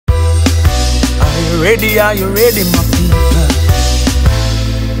ready? Are you ready, my people?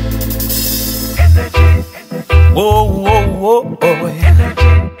 Whoa, whoa, whoa, whoa.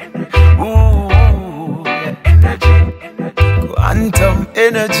 Ooh, quantum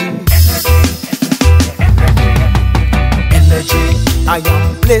energy. I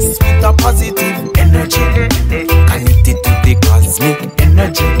am blessed with a positive energy, connected to the cosmic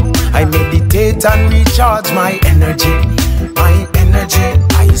energy. I meditate and recharge my energy. My energy,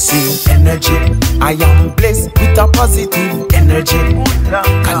 I see energy. I am blessed with a positive energy,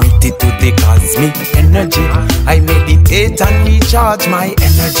 connected to the cosmic energy. I meditate and recharge my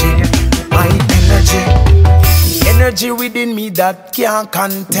energy. My energy, energy within me that can't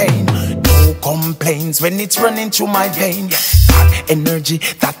contain. No complaints when it's running through my vein. Bad energy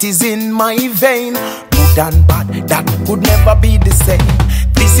that is in my vein. Good and bad, that could never be the same.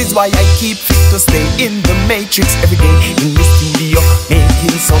 This is why I keep fit to stay in the matrix every day in the studio,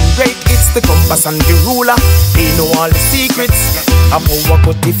 making some break. It's the compass and the ruler. They know all the secrets about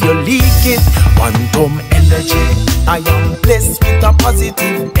what if you leak it. Quantum energy. I am blessed with a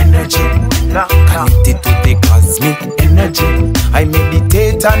positive energy, connected to the cosmic energy. I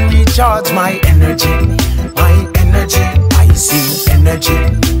meditate and recharge my energy. My energy, I see energy.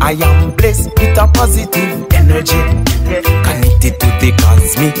 I am blessed with a positive energy, connected to the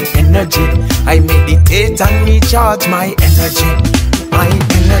cosmic energy. I meditate and recharge my energy. My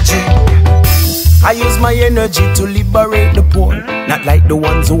energy. I use my energy to liberate the poor, not like the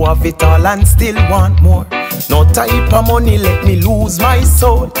ones who have it all and still want more. No type of money let me lose my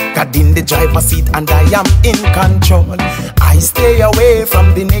soul. God in the driver's seat and I am in control. I stay away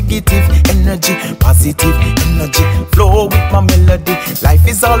from the negative energy, positive energy, flow with my melody. Life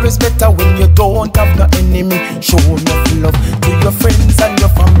is always better when you don't have no enemy. Show enough love to your friends and your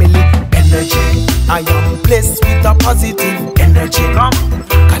family. Energy, I am blessed with a positive energy,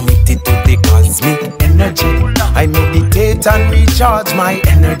 connected to the cosmic energy. I meditate and recharge my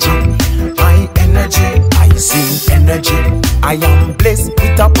energy. My energy, I see energy. I am blessed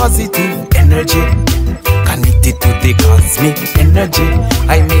with a positive energy, connected to the cosmic energy.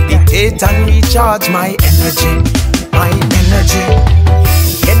 I meditate and recharge my energy. My energy.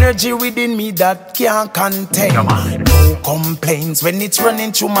 Energy within me that can't contain. No complaints when it's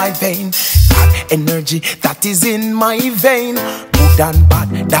running through my vein. Bad energy that is in my vein. Good and bad,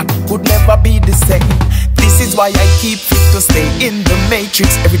 that could never be the same. This is why I keep fit to stay in the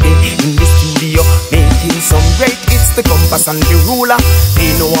matrix every day in the studio, making some break. It's the compass and the ruler. They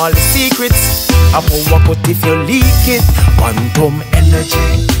know all the secrets about what if you leak it. Quantum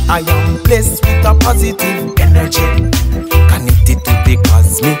energy. I am blessed with a positive energy, connected to the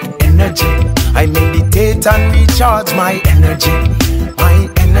cosmic energy. I meditate and recharge my energy. My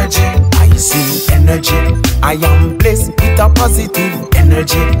energy, I see energy. I am blessed with a positive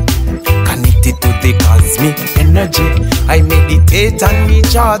energy, connected to the cosmic energy. I meditate and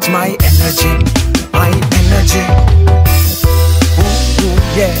recharge my energy. My energy. Ooh, ooh,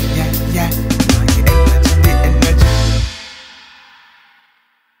 yeah.